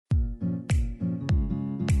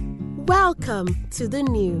Welcome to the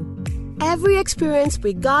new. Every experience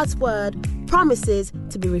with God's Word promises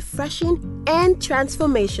to be refreshing and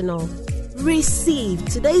transformational. Receive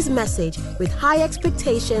today's message with high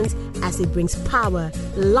expectations as it brings power,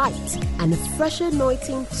 light, and a fresh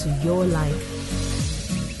anointing to your life.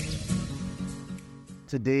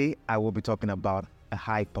 Today, I will be talking about a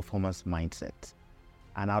high-performance mindset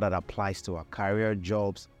and how that applies to our career,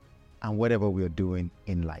 jobs, and whatever we are doing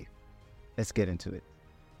in life. Let's get into it.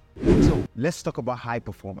 So, let's talk about high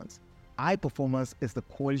performance. High performance is the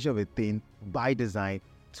quality of a thing by design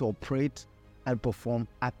to operate and perform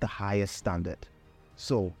at the highest standard.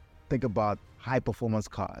 So, think about high-performance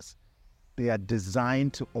cars. They are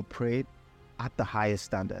designed to operate at the highest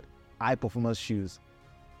standard. High-performance shoes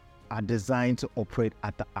are designed to operate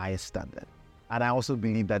at the highest standard. And I also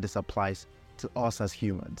believe that this applies to us as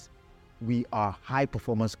humans. We are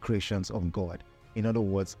high-performance creations of God. In other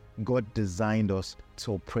words, God designed us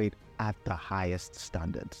to operate at the highest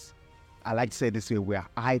standards. I like to say it this way, we are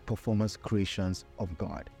high-performance creations of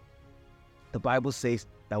God. The Bible says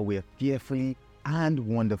that we are fearfully and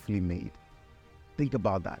wonderfully made. Think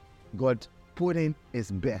about that. God put in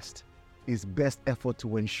His best effort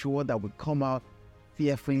to ensure that we come out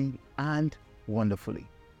fearfully and wonderfully.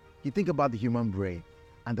 You think about the human brain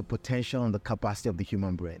and the potential and the capacity of the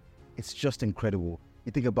human brain. It's just incredible.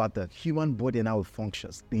 You think about the human body and how it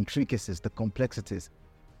functions, the intricacies, the complexities,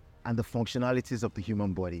 and the functionalities of the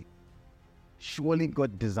human body. Surely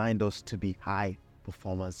God designed us to be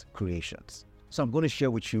high-performance creations. So I'm going to share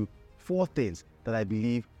with you 4 things that I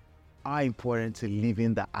believe are important to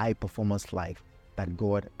living the high-performance life that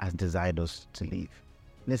God has designed us to live.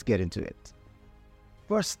 Let's get into it.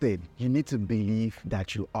 First thing, you need to believe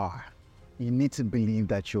that you are. You need to believe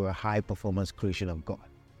that you're a high-performance creation of God.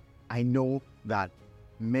 I know that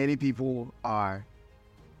many people are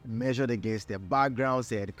measured against their backgrounds,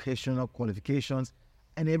 their educational qualifications,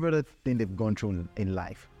 and every other thing they've gone through in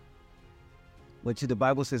life. But the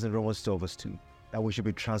Bible says in Romans 12 verse 2 that we should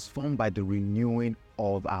be transformed by the renewing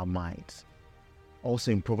of our minds.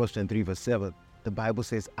 Also in Proverbs 23 verse 7, the Bible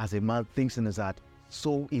says, as a man thinks in his heart,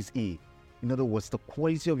 so is he. In other words, the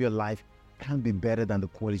quality of your life can be better than the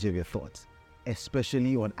quality of your thoughts,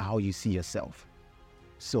 especially on how you see yourself.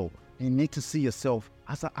 So, you need to see yourself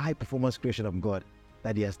as a high-performance creation of God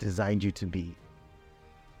that He has designed you to be.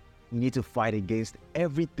 You need to fight against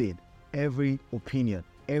everything, every opinion,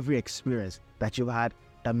 every experience that you've had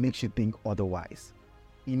that makes you think otherwise.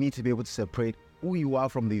 You need to be able to separate who you are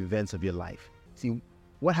from the events of your life. See,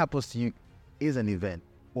 what happens to you is an event,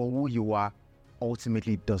 or who you are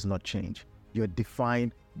ultimately does not change. You're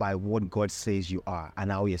defined by what God says you are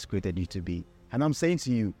and how He has created you to be. And I'm saying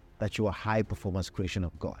to you that you are a high-performance creation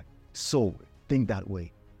of God. So, think that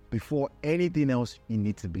way. Before anything else, you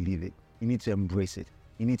need to believe it. You need to embrace it.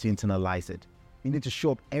 You need to internalize it. You need to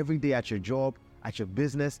show up every day at your job, at your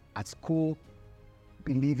business, at school,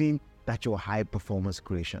 believing that you're a high-performance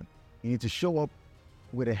creation. You need to show up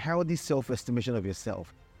with a healthy self-estimation of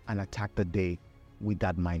yourself and attack the day with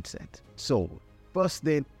that mindset. So, first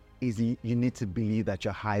thing is you need to believe that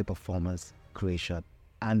you're a high-performance creation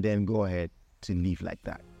and then go ahead to live like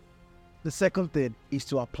that. The second thing is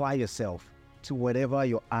to apply yourself to whatever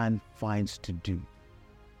your hand finds to do.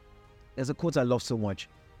 There's a quote I love so much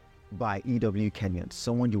by E.W. Kenyon,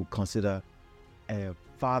 someone you would consider a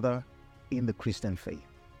father in the Christian faith.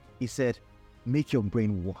 He said, make your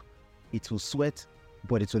brain work. It will sweat,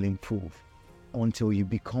 but it will improve until you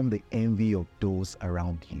become the envy of those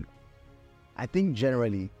around you. I think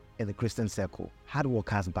generally in the Christian circle, hard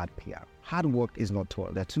work has bad PR. Hard work is not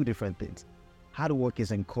toil. They're two different things. Hard work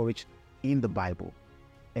is encouraged in the Bible.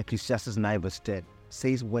 Ecclesiastes 9 verse 10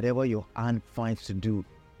 says, whatever your hand finds to do,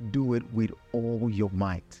 do it with all your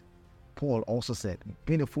might. Paul also said,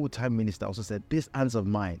 being a full-time minister, also said, these hands of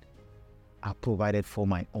mine are provided for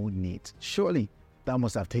my own needs. Surely that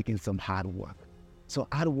must have taken some hard work. So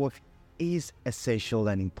hard work is essential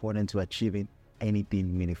and important to achieving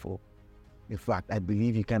anything meaningful. In fact, I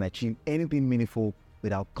believe you can achieve anything meaningful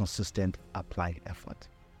without consistent applied effort.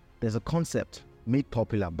 There's a concept made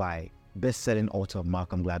popular by best-selling author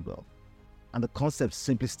Malcolm Gladwell. And the concept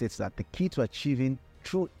simply states that the key to achieving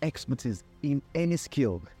true expertise in any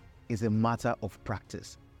skill is a matter of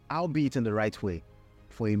practice, albeit in the right way,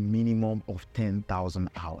 for a minimum of 10,000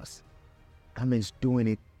 hours. That means doing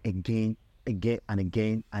it again and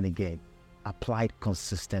again. Applied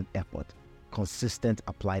consistent effort. Consistent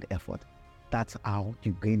applied effort. That's how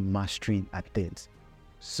you gain mastery at things.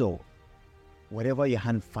 So, whatever your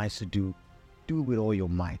hand finds to do, do with all your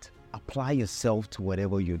might. Apply yourself to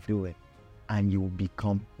whatever you're doing, and you will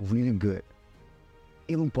become really good,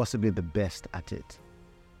 even possibly the best at it.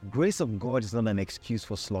 Grace of God is not an excuse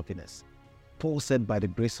for sloppiness. Paul said, by the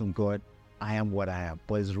grace of God, I am what I am.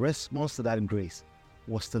 But his response to that grace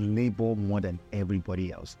was to labor more than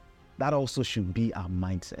everybody else. That also should be our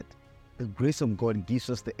mindset. The grace of God gives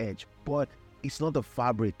us the edge, but it's not the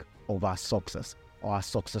fabric of our success or our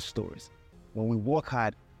success stories. When we work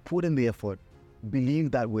hard, put in the effort, believe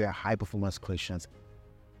that we are high-performance Christians,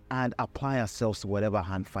 and apply ourselves to whatever our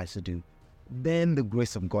hand finds to do, then the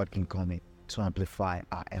grace of God can come in to amplify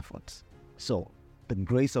our efforts. So, the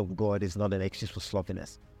grace of God is not an excuse for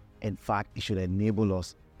sloppiness. In fact, it should enable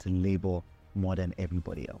us to labor more than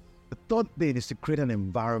everybody else. The third thing is to create an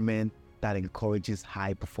environment that encourages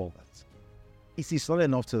high performance. It's not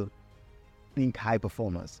enough to think high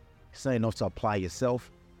performance. It's not enough to apply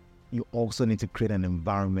yourself. You also need to create an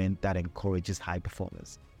environment that encourages high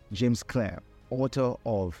performance. James Clear, author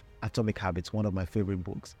of Atomic Habits, one of my favorite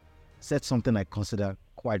books, said something I consider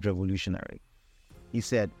quite revolutionary. He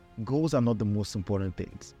said, goals are not the most important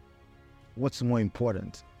things. What's more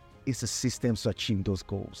important is the systems to achieve those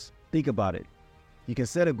goals. Think about it. You can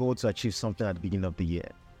set a goal to achieve something at the beginning of the year,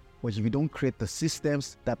 but if you don't create the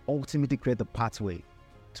systems that ultimately create the pathway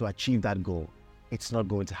to achieve that goal, it's not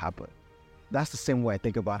going to happen. That's the same way I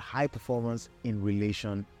think about high performance in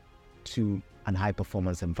relation to an high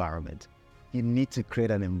performance environment. You need to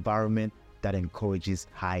create an environment that encourages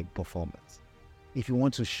high performance. If you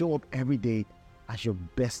want to show up every day as your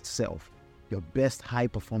best self, your best high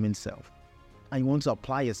performing self, and you want to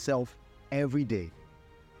apply yourself every day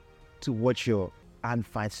to what your hand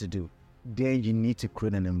finds to do, then you need to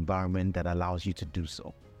create an environment that allows you to do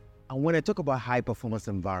so. And when I talk about high performance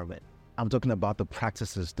environment, I'm talking about the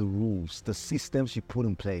practices, the rules, the systems you put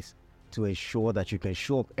in place to ensure that you can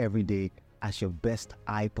show up every day as your best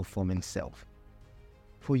high performing self.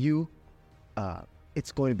 For you,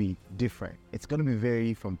 it's going to be different. It's going to be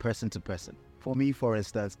vary from person to person. For me, for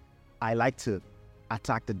instance, I like to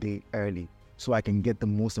attack the day early so I can get the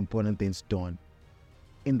most important things done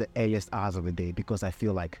in the earliest hours of the day, because I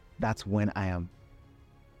feel like that's when I am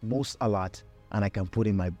most alert and I can put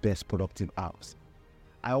in my best productive hours.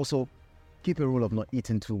 I also keep a rule of not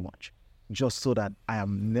eating too much, just so that I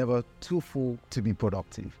am never too full to be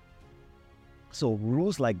productive. So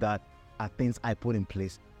rules like that are things I put in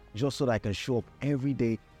place just so that I can show up every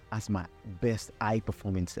day as my best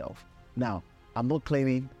high-performing self. Now, I'm not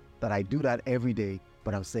claiming that I do that every day,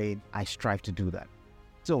 but I'm saying I strive to do that.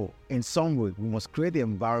 So, in some way, we must create the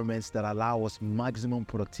environments that allow us maximum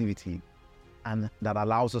productivity and that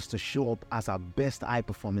allows us to show up as our best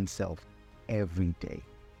high-performing self every day.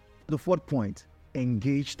 The fourth point,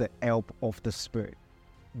 engage the help of the Spirit.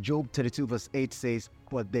 Job 32 verse 8 says,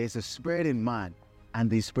 "But there is a spirit in man, and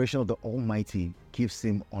the inspiration of the Almighty gives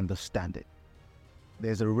him understanding."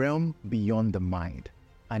 There's a realm beyond the mind,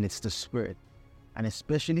 and it's the Spirit. And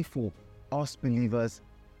especially for us believers,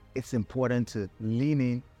 it's important to lean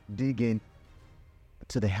in, dig in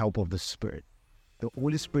to the help of the Spirit. The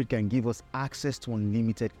Holy Spirit can give us access to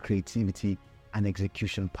unlimited creativity and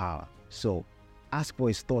execution power. So, ask for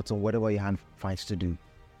His thoughts on whatever your hand finds to do.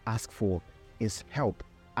 Ask for His help.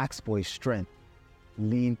 Ask for His strength.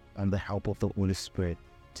 Lean on the help of the Holy Spirit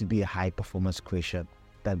to be a high-performance creation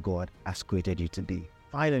that God has created you to be.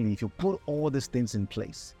 Finally, if you put all these things in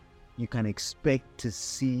place, you can expect to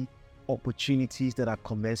see opportunities that are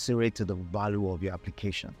commensurate to the value of your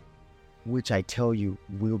application, which I tell you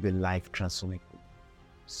will be life-transforming.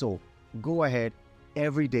 So, go ahead,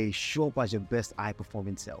 every day, show up as your best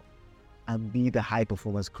high-performing self and be the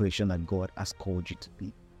high-performance creation that God has called you to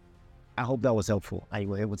be. I hope that was helpful and you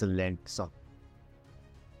were able to learn something.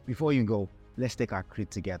 Before you go, let's take our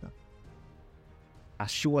creed together.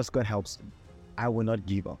 As sure as God helps me, I will not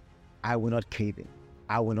give up. I will not cave in.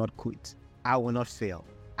 I will not quit. I will not fail.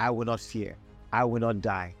 I will not fear. I will not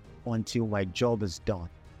die until my job is done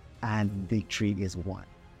and victory is won.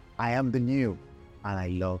 I am the new and I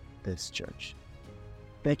love this church.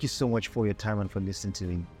 Thank you so much for your time and for listening to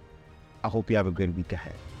me. I hope you have a great week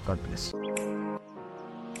ahead. God bless.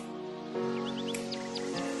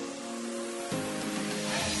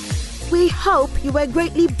 We hope you were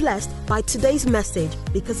greatly blessed by today's message,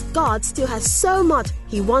 because God still has so much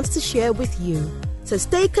He wants to share with you. So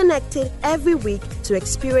stay connected every week to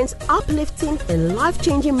experience uplifting and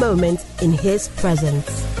life-changing moments in His presence.